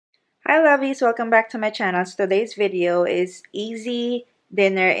Hi lovies, welcome back to my channel. So today's video is easy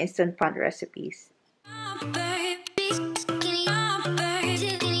dinner instant pot recipes.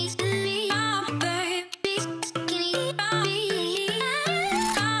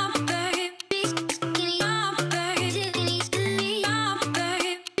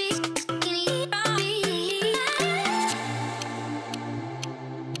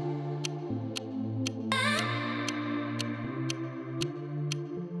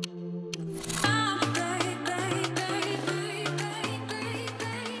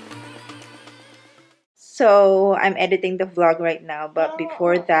 So I'm editing the vlog right now, but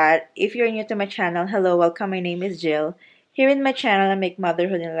before that, if you're new to my channel, hello, welcome, my name is Jill. Here in my channel, I make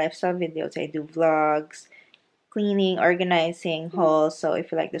motherhood and lifestyle videos. I do vlogs, cleaning, organizing, hauls. So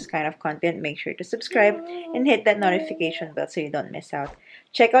if you like this kind of content, make sure to subscribe and hit that notification bell so you don't miss out.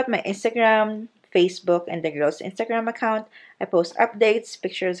 Check out my Instagram, Facebook, and the girls' Instagram account. I post updates,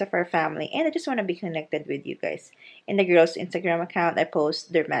 pictures of our family, and I just want to be connected with you guys. In the girls' Instagram account, I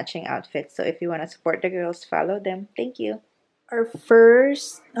post their matching outfits. So if you want to support the girls, follow them. Thank you. Our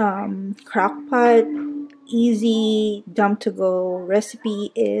first crockpot easy dump to go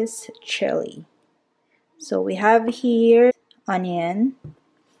recipe is chili. So we have here onion,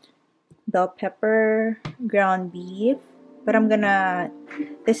 bell pepper, ground beef, but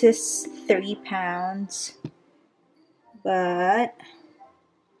this is 3 pounds, but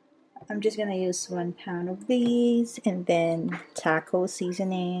I'm just gonna use 1 pound of these, and then taco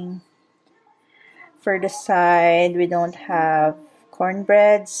seasoning. For the side, we don't have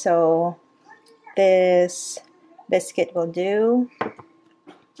cornbread, so this biscuit will do.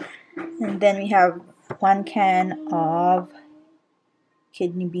 And then we have 1 can of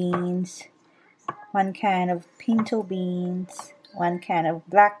kidney beans, 1 can of pinto beans, 1 can of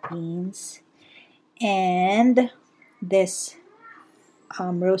black beans, and this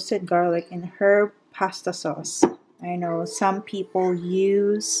roasted garlic and herb pasta sauce. I know some people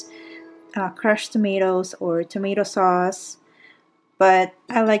use crushed tomatoes or tomato sauce, but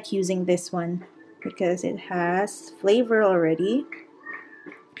I like using this one because it has flavor already.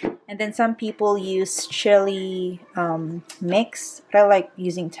 And then some people use chili mix, but I like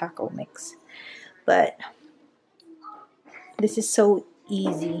using taco mix. But this is so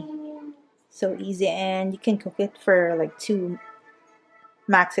easy, and you can cook it for like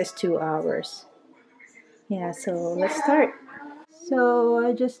max is 2 hours. Yeah, so let's start. So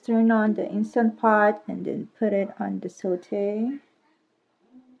I just turn on the Instant Pot and then put it on the saute.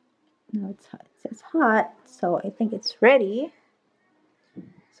 Now it's hot. It says hot, so I think it's ready.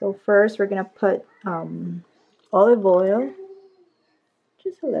 So first we're gonna put olive oil,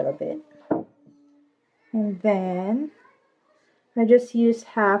 just a little bit, and then I just use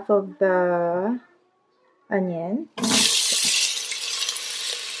half of the onion.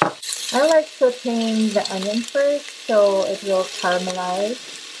 I like sauteing the onion first so it will caramelize.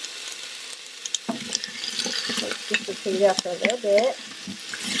 Let's just saute it up for a little bit.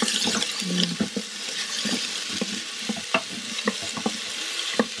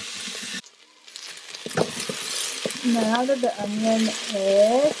 Now that the onion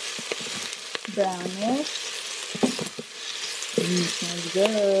is brownish, smells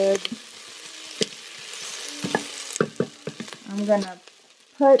good, I'm gonna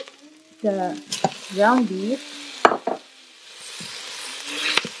put the ground beef.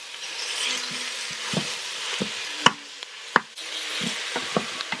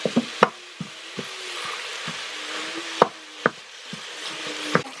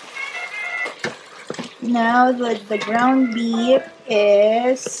 Now that the ground beef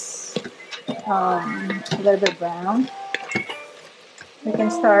is a little bit brown, we can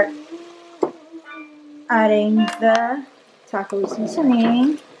start adding the taco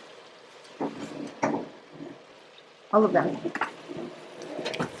seasoning, all of them.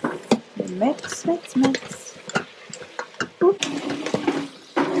 Mix, mix, mix. Oops.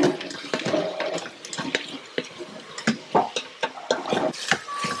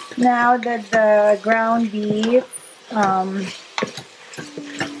 Now that the ground beef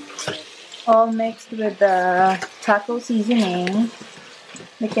all mixed with the taco seasoning,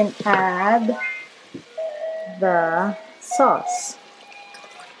 we can add the sauce.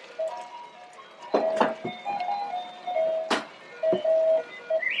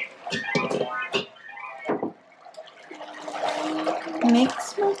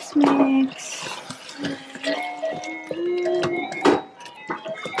 Mix, mix, mix.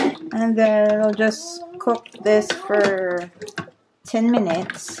 And then we'll just cook this for 10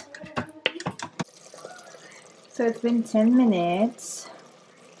 minutes. So it's been 10 minutes.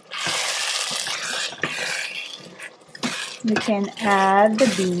 We can add the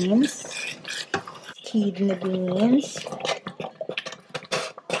beans, kidney beans,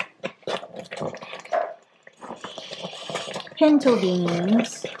 pinto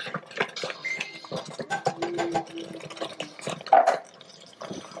beans,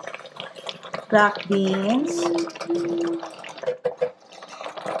 black beans,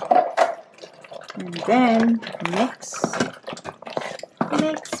 and then mix,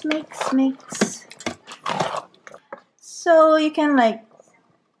 mix, mix, mix. So you can like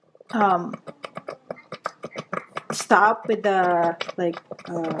stop with the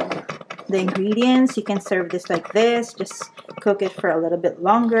ingredients. You can serve this like this, just cook it for a little bit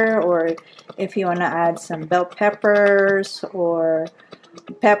longer, or if you want to add some bell peppers or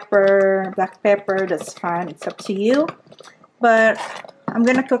black pepper, that's fine, it's up to you. But I'm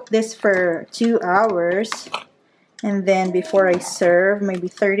gonna cook this for 2 hours, and then before I serve, maybe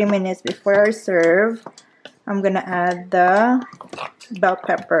 30 minutes before I serve, I'm gonna add the bell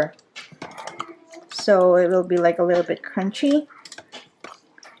pepper, so it will be like a little bit crunchy.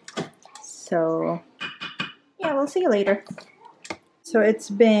 So yeah, we'll see you later. So it's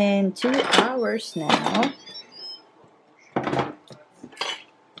been 2 hours now.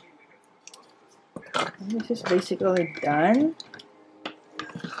 This is basically done.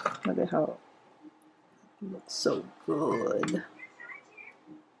 Look at how it looks so good.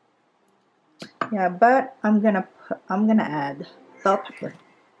 Yeah, but I'm gonna add bell pepper.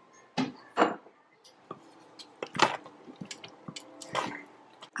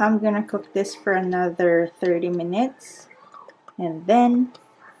 I'm gonna cook this for another 30 minutes, and then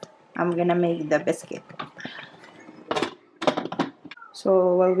I'm gonna make the biscuit.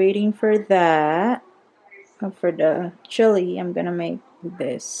 So while waiting for that, for the chili, I'm gonna make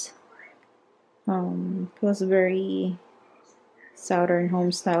this Pillsbury Southern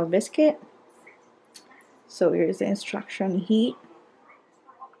home style biscuit. So here's the instruction: heat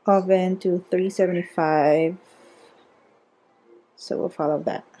oven to 375. So we'll follow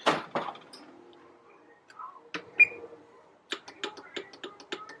that.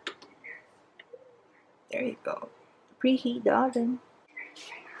 There you go. Preheat the oven.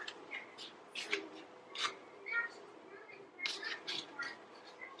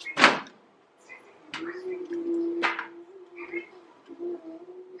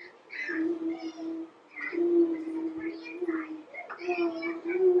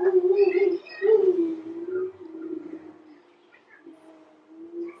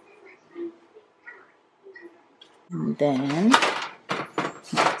 And then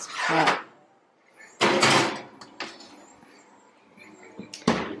it's hot.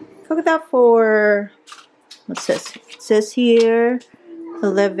 Cook that for, what's this? It says here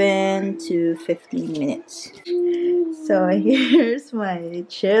 11 to 15 minutes. So here's my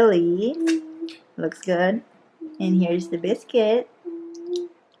chili. Looks good. And here's the biscuit.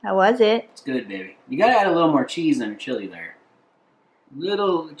 How was it? It's good, baby. You gotta add a little more cheese on your chili there.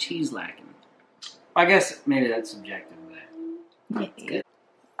 Little cheese lacking. I guess maybe that's subjective, but it's good.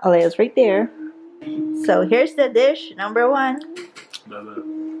 Alea's right there. So here's the dish, number 1.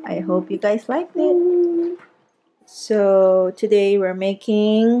 I hope you guys liked it. So today we're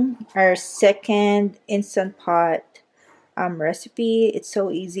making our second instant pot recipe. It's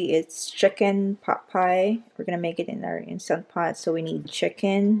so easy. It's chicken pot pie. We're gonna make it in our instant pot. So we need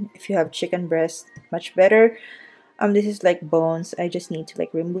chicken. If you have chicken breast, much better. This is like bones. I just need to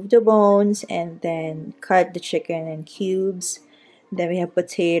like remove the bones and then cut the chicken in cubes. Then we have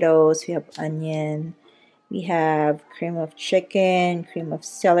potatoes, we have onion, we have cream of chicken, cream of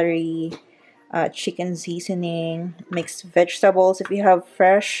celery, chicken seasoning, mixed vegetables. If you have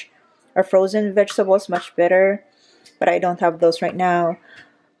fresh or frozen vegetables, much better. But I don't have those right now.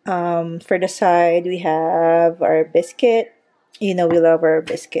 For the side, we have our biscuit. You know we love our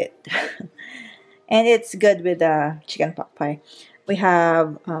biscuit. And it's good with chicken pot pie. We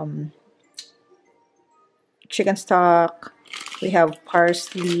have chicken stock. We have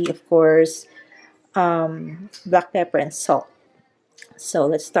parsley, of course, black pepper, and salt. So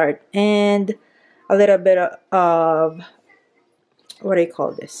let's start. And a little bit of, what do you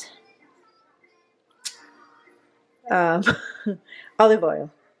call this? Olive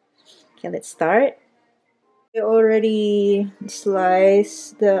oil. Okay, let's start. I already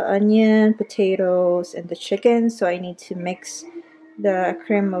sliced the onion, potatoes, and the chicken, so I need to mix the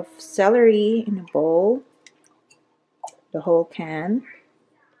cream of celery in a bowl, the whole can,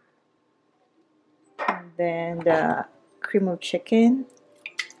 and then the cream of chicken,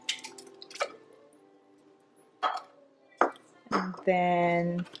 and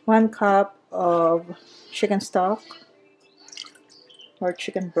then 1 cup of chicken stock or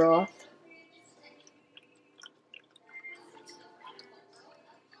chicken broth,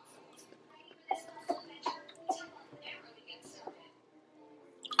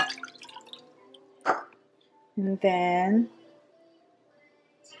 And then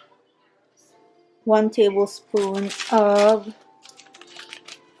 1 tablespoon of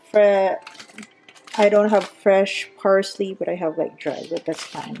I don't have fresh parsley, but I have like dry, but that's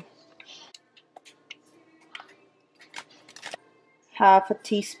fine. Half a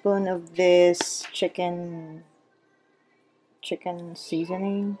teaspoon of this chicken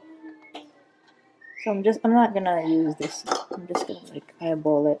seasoning. So I'm not gonna use this. I'm just gonna like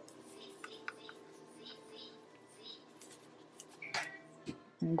eyeball it.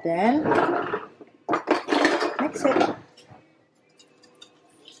 And then mix it.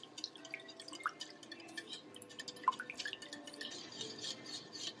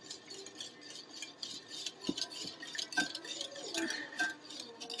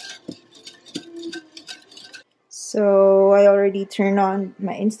 So I already turned on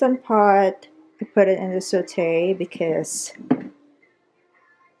my Instant Pot. I put it in the saute because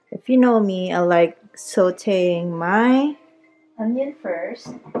if you know me, I like sauteing my onion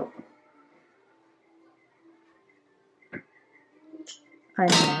first.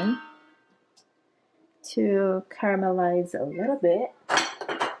 Onion to caramelize a little bit.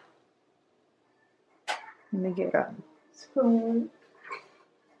 Let me get a spoon.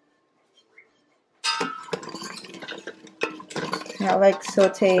 I like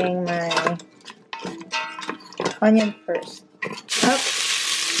sauteing my onion first. Up,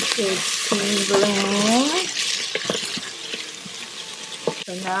 it's sizzling.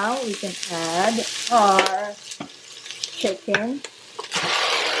 So now we can add our chicken,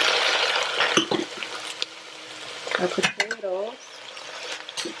 our potatoes,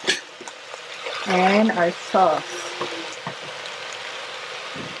 and our sauce.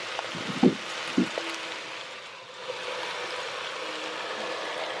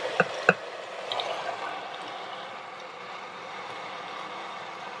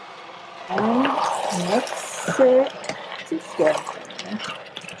 And mix it together.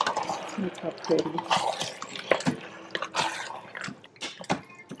 Look how pretty.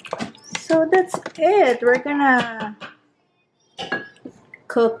 So that's it. We're gonna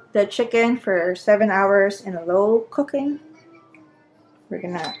cook the chicken for 7 hours in a low cooking. We're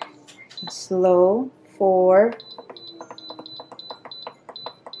gonna slow for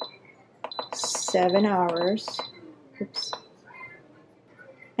 7 hours. Oops.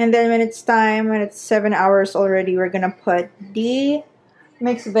 And then when it's 7 hours already, we're gonna put the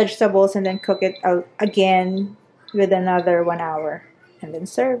mixed vegetables and then cook it out again with another 1 hour. And then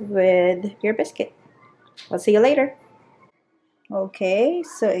serve with your biscuit. I'll see you later. Okay,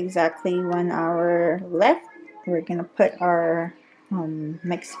 so exactly 1 hour left. We're gonna put our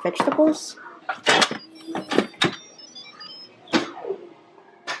mixed vegetables.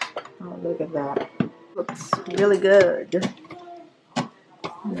 Oh, look at that. Looks really good.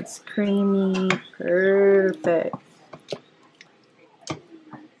 It's creamy, perfect.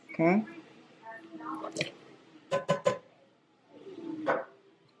 Okay.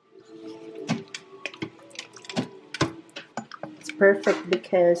 It's perfect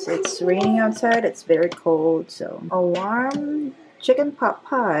because it's raining outside, it's very cold, so a warm chicken pot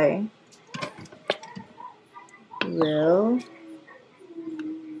pie will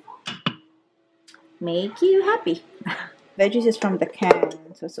make you happy. Veggies is from the can,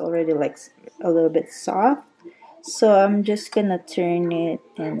 so it's already like a little bit soft. So I'm just gonna turn it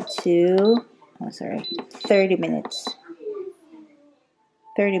into 30 minutes.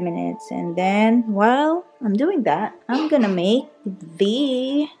 30 minutes, and then while I'm doing that, I'm gonna make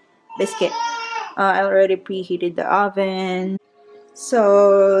the biscuit. I already preheated the oven,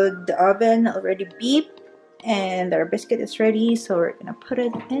 so the oven already beeped and our biscuit is ready, so we're gonna put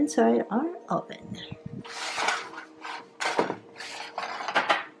it inside our oven.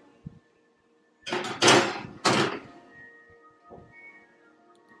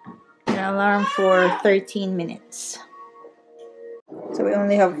 An alarm for 13 minutes. So we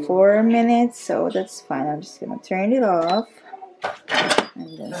only have 4 minutes, so that's fine. I'm just gonna turn it off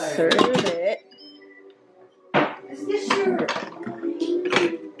and then serve it. Is this your...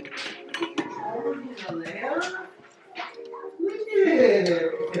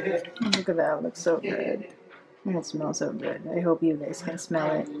 Look at that, it looks so good. And it smells so good. I hope you guys can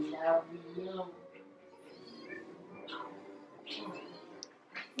smell it.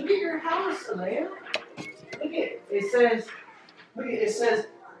 Look at your house, Alea. Look at it says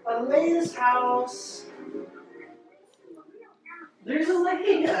Alea's house. There's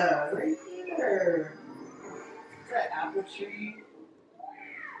Alea right there. That apple tree.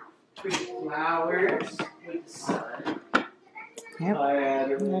 Pretty flowers with the sun. Yep.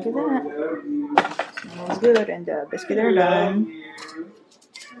 Look at that. Smells good, and the biscuits are done.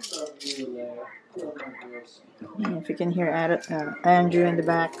 If you can hear Andrew in the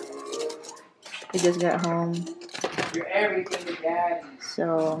back, he just got home. You're everything to daddy.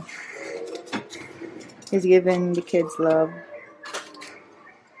 So he's giving the kids love.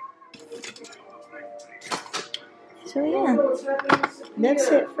 So yeah, that's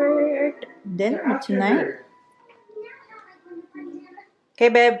it for dinner tonight. Okay,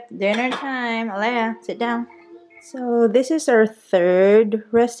 babe, dinner time. Alea, sit down. So this is our third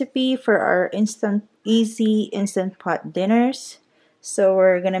recipe for our easy instant pot dinners. So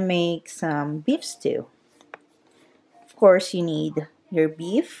we're gonna make some beef stew. Of course, you need your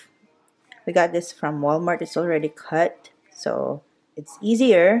beef. We got this from Walmart. It's already cut, so it's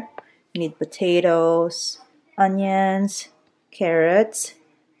easier. You need potatoes, onions, carrots,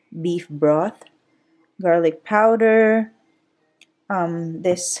 beef broth, garlic powder,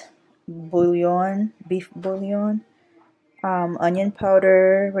 this beef bouillon, onion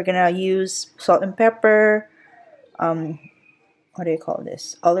powder. We're gonna use salt and pepper. What do you call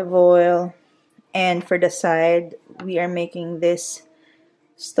this? Olive oil. And for the side, we are making this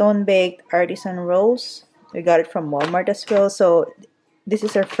stone baked artisan rolls. We got it from Walmart as well. So this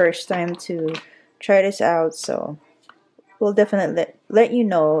is our first time to try this out. So we'll definitely let you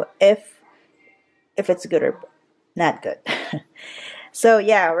know if it's good or not good. So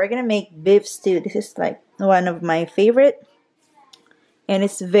yeah, we're gonna make beef stew. This is like one of my favorite, and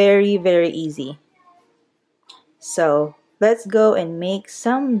it's very very easy. So let's go and make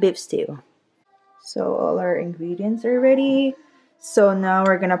some beef stew. So all our ingredients are ready. So now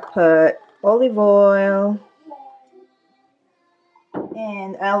we're gonna put olive oil,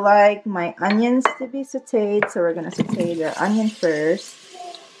 and I like my onions to be sauteed, so we're gonna saute the onion first.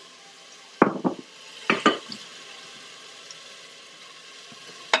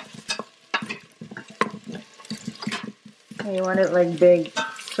 I want it like big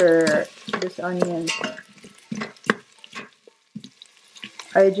for this onion.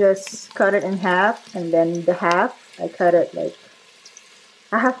 I just cut it in half, and then the half I cut it like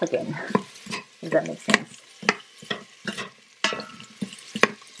a half again. Does that make sense?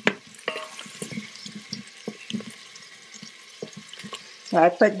 So I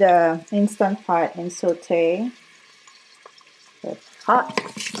put the instant pot in saute. It's hot.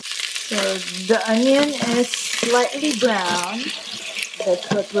 So the onion is slightly brown. That's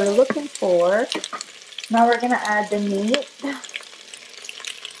what we're looking for. Now we're gonna add the meat.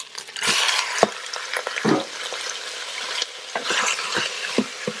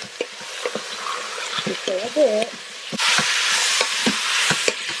 Saute a bit.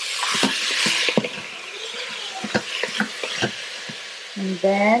 And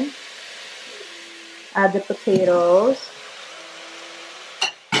then add the potatoes.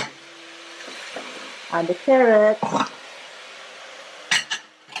 Add the carrots.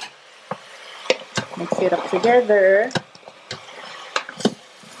 Mix it up together.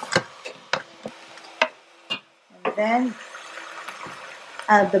 And then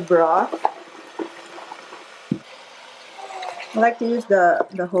add the broth. I like to use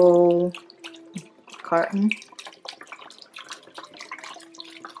the whole carton.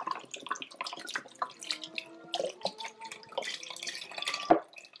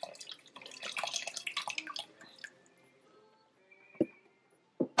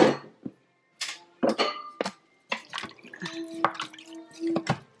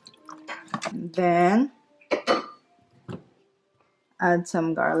 Then add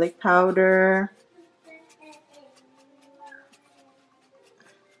some garlic powder.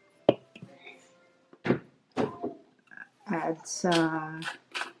 Add some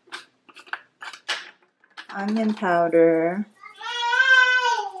onion powder.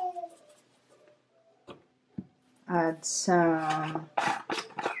 Add some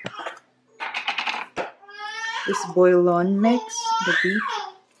this bouillon mix, the beef.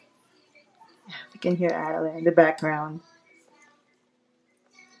 You can hear Adela in the background.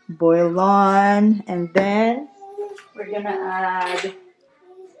 Bouillon, and then we're gonna add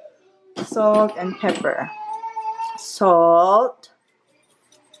salt and pepper. Salt,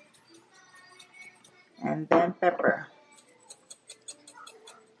 and then pepper.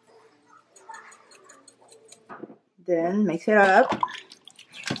 Then mix it up.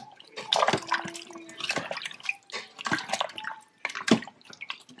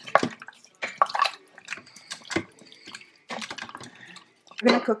 We're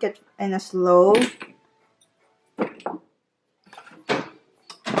gonna cook it in a slow.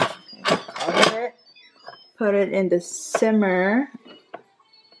 Put it in the simmer.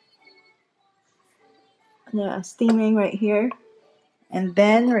 Yeah, steaming right here. And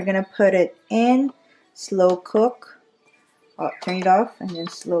then we're gonna put it in slow cook. Turn it off and then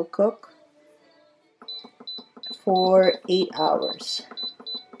slow cook. for 8 hours.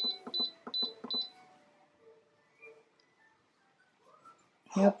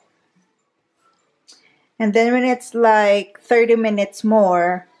 Yep. And then when it's like 30 minutes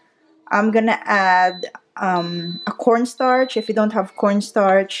more, I'm gonna add a cornstarch. If you don't have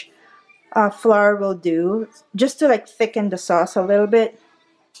cornstarch, flour will do, just to like thicken the sauce a little bit.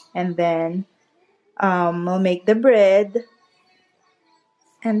 And then we'll make the bread,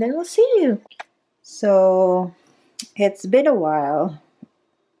 and then we'll see you. So it's been a while,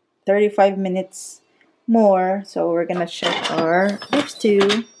 35 minutes more. So we're gonna check our beef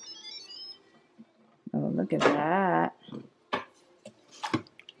stew. Oh, look at that.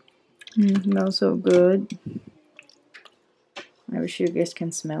 Smells so good. I wish you guys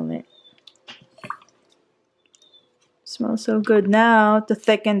can smell it. Smells so good. Now, to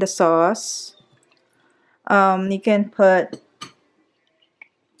thicken the sauce, you can put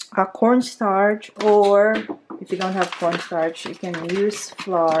a cornstarch, or if you don't have cornstarch, you can use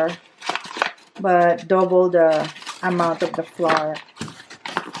flour, but double the amount of the flour.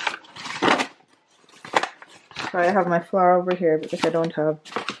 So I have my flour over here because I don't have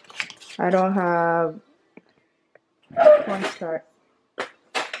cornstarch.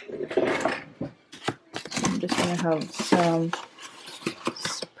 I'm just gonna have some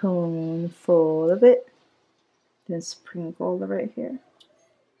spoonful of it, then sprinkle right here,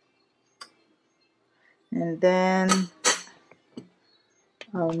 and then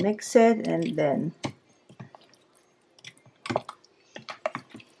I'll mix it, and then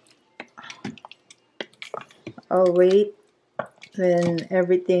I'll wait when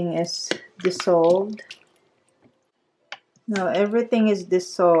everything is dissolved. Now everything is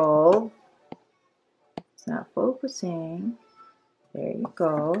dissolved. It's not focusing. There you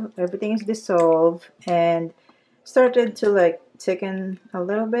go. Everything is dissolved and started to like thicken a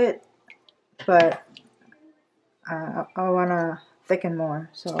little bit, but I wanna thicken more,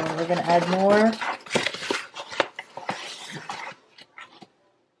 so we're gonna add more.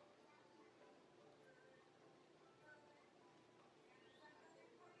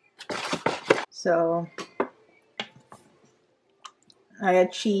 So I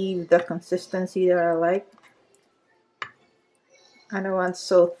achieved the consistency that I like. I don't want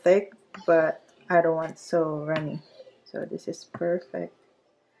so thick, but I don't want so runny. So this is perfect.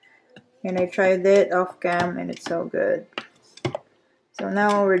 And I tried it off cam and it's so good. So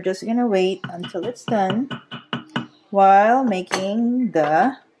now we're just gonna wait until it's done while making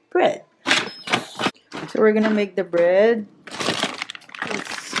the bread. So we're gonna make the bread.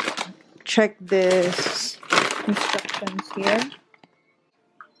 Let's check this instructions here.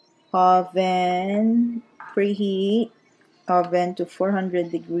 Oven, preheat oven to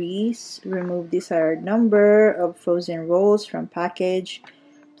 400 degrees. Remove desired number of frozen rolls from package.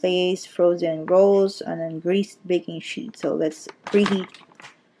 Place frozen rolls on a greased baking sheet. So let's preheat.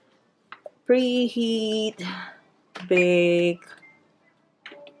 Bake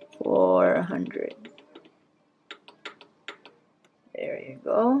 400. There you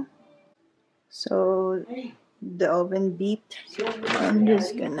go. So the oven beeped. So I'm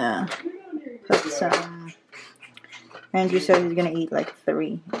just gonna put some. Andrew said he's gonna eat like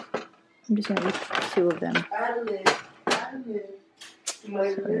 3. I'm just gonna eat 2 of them. So,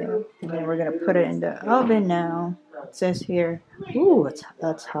 yeah. And then we're gonna put it in the oven now. It says here, ooh,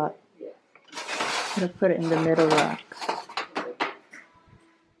 that's hot. I'm gonna put it in the middle rack.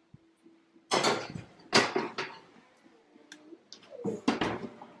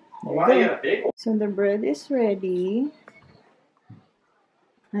 So the bread is ready.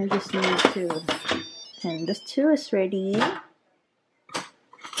 I just need to, and the stew is ready.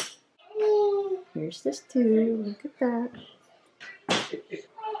 Here's the stew. Look at that.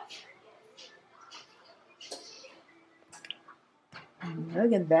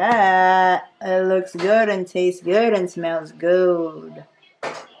 Look at that. It looks good and tastes good and smells good.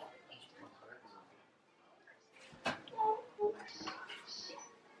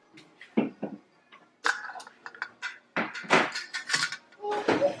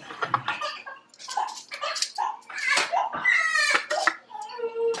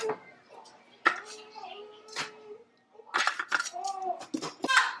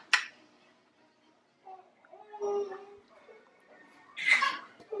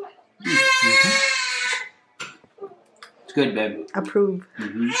 It's good, babe. Approve.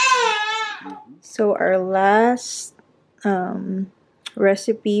 So our last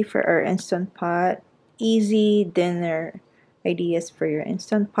recipe for our Instant Pot, easy dinner ideas for your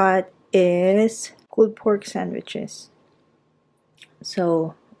Instant Pot, is pulled pork sandwiches.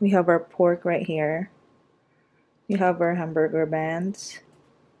 So we have our pork right here. We have our hamburger bands.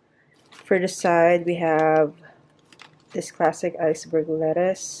 For the side, we have this classic iceberg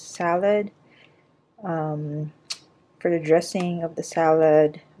lettuce salad. For the dressing of the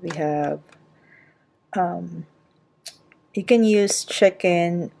salad, we have you can use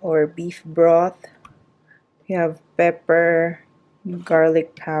chicken or beef broth. You have pepper,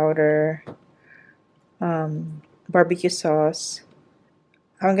 garlic powder, barbecue sauce.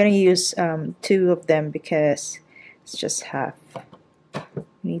 I'm gonna use 2 of them because it's just half. You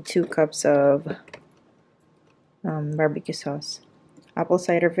need 2 cups of barbecue sauce, apple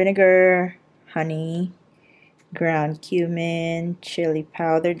cider vinegar, honey, ground cumin, chili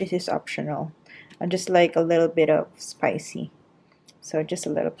powder. This is optional. I just like a little bit of spicy, so just a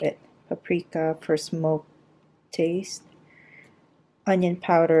little bit. Paprika for smoke taste, onion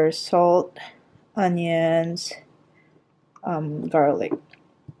powder, salt, onions, garlic.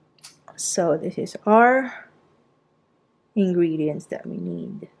 So this is our ingredients that we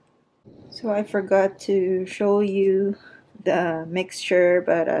need. So I forgot to show you the mixture,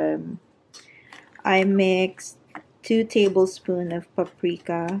 but I mixed 2 tablespoons of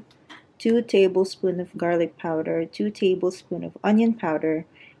paprika, 2 tablespoons of garlic powder, 2 tablespoons of onion powder,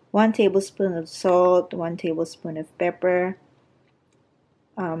 1 tablespoon of salt, 1 tablespoon of pepper,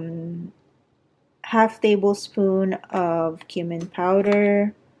 half tablespoon of cumin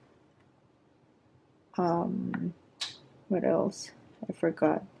powder. What else? I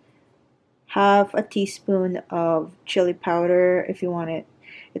forgot. Half a teaspoon of chili powder if you want it.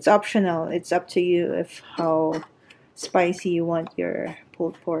 It's optional. It's up to you if how spicy you want your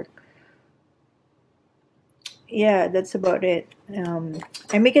pulled pork. Yeah, that's about it.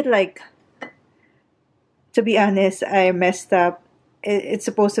 I make it like, to be honest, I messed up. It's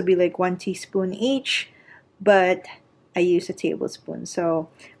supposed to be like 1 teaspoon each, but I use a tablespoon. So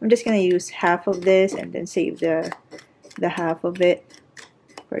I'm just gonna use half of this and then save the half of it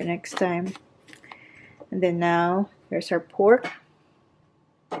for next time. And then now here's our pork.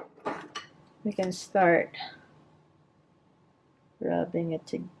 We can start rubbing it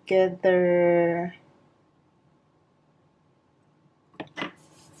together.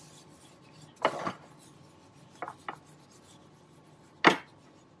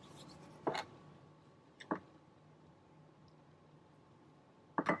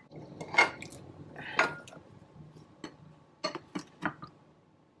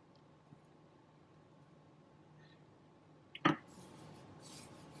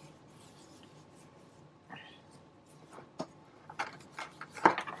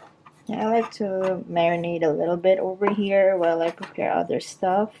 I like to marinate a little bit over here while I prepare other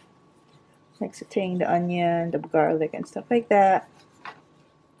stuff, like sauteing the onion, the garlic, and stuff like that.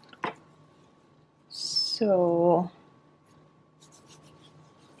 So,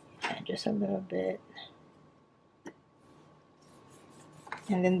 yeah, just a little bit.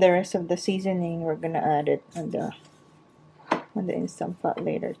 And then the rest of the seasoning, we're gonna add it on the Instant Pot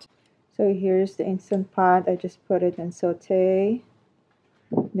later. So here's the Instant Pot. I just put it in saute.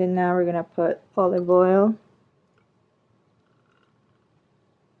 Then now we're gonna put olive oil.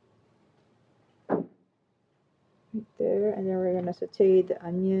 Right there, and then we're gonna saute the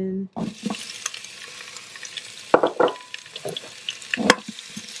onion.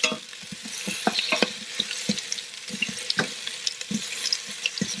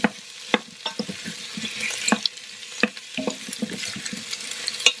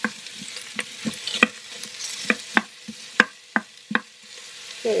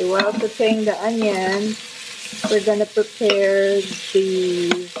 Okay, while sauteing the onion, we're gonna prepare the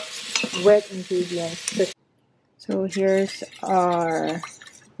wet ingredients. So here's our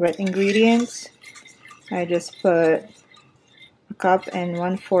wet ingredients. I just put a cup and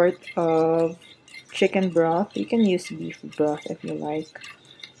 1/4 of chicken broth. You can use beef broth if you like.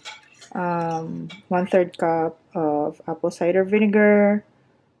 1/3 cup of apple cider vinegar,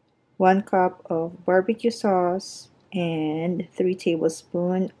 1 cup of barbecue sauce, and 3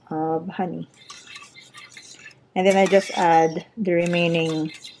 tablespoons of honey. And then I just add the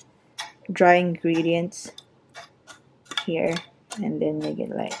remaining dry ingredients here, and then make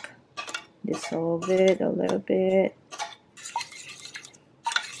it like dissolve it a little bit,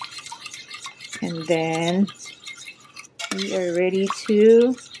 and then we are ready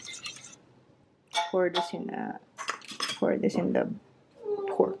to pour this in the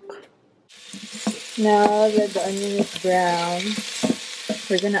pork. Now that the onion is brown,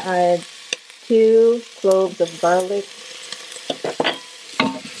 we're gonna add 2 cloves of garlic,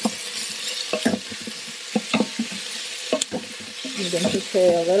 and then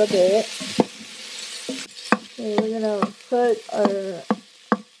saute a little bit. So we're gonna put our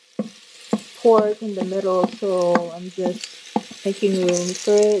pork in the middle, so I'm just making room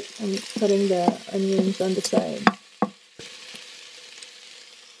for it. I'm putting the onions on the side.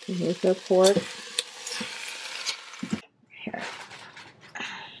 Here's the pork. Here.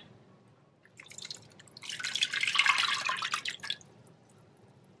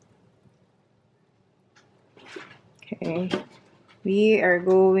 Okay. We are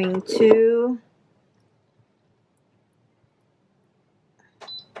going to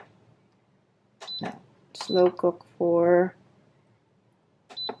slow cook for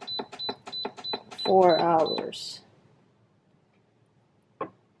 4 hours.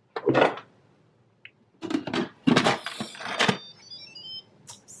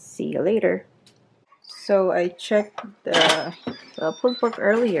 See you later. So I checked the pulled pork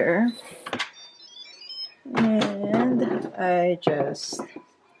earlier, and I just,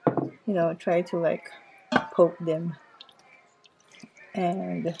 try to like poke them,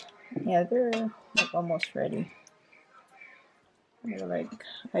 and yeah, they're like almost ready. They're like,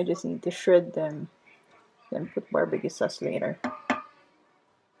 I just need to shred them, then put barbecue sauce later.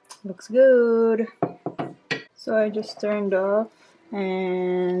 Looks good. So I just turned off,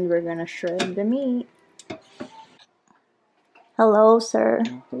 and we're gonna shred the meat. Hello, sir.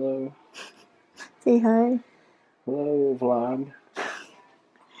 Hello. Say hi. Hello, vlog.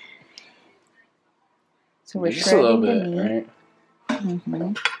 So we're just a little shredding the bit, meat. right?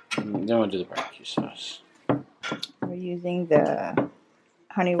 Mm-hmm. Then we'll do the barbecue sauce. We're using the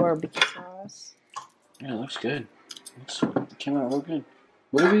honey barbecue sauce. Yeah, it looks good. It came out real good.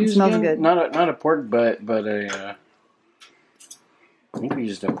 What did we use Smells again? good. Not a pork butt, but a. I think we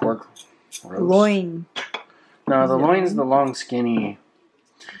used a pork roast. Loin. No, the Is it loin's loin? the long, skinny.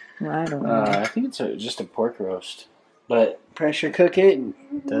 Well, I don't know. I think it's just a pork roast. But pressure cook it and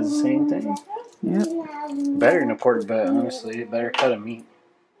it does the same thing. Yep. Better than a pork butt, honestly. Better cut of meat.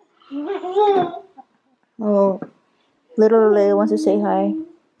 Oh, little Leia wants to say hi.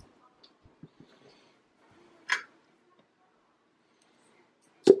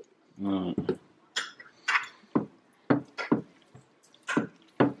 Mm.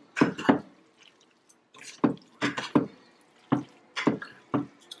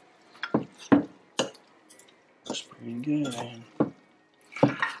 That's pretty good. I'm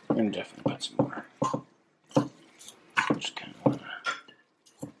gonna definitely put some more. Just kind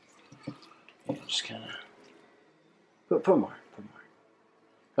of put more.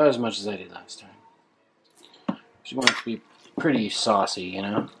 Not as much as I did last time. Just want it to be pretty saucy, you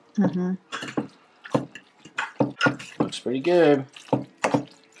know. Mm-hmm. Looks pretty good.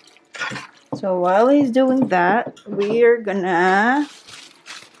 So while he's doing that, we're gonna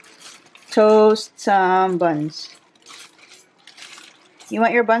toast some buns. You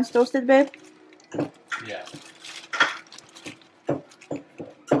want your buns toasted, babe? Yeah.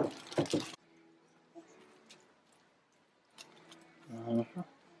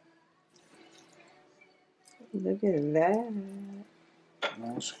 Look at that.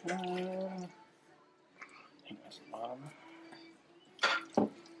 That's good. I think that's the bottom.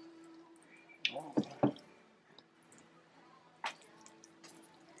 Oh.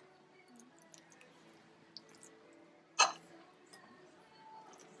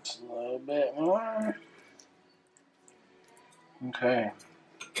 Just a little bit more. Okay.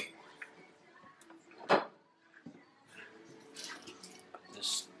 Put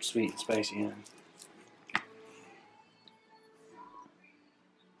this sweet and spicy in.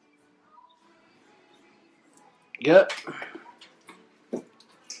 Yep.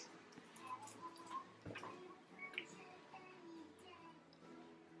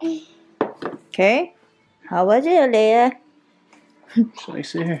 Okay. How was it, Leia?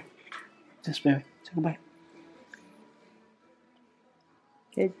 Spicy here. This baby. Take a bite.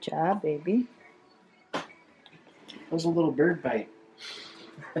 Good job, baby. That was a little bird bite.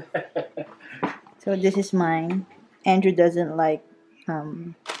 So this is mine. Andrew doesn't like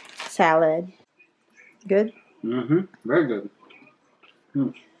salad. Good? Mm-hmm. Very good.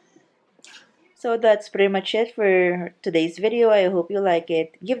 Mm. So that's pretty much it for today's video. I hope you like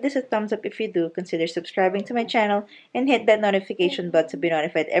it. Give this a thumbs up if you do. Consider subscribing to my channel and hit that notification bell to be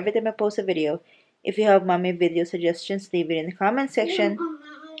notified every time I post a video. If you have mommy video suggestions, leave it in the comment section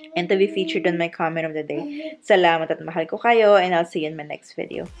and to be featured on my comment of the day. Salamat at mahal ko kayo, and I'll see you in my next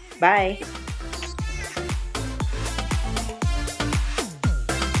video. Bye!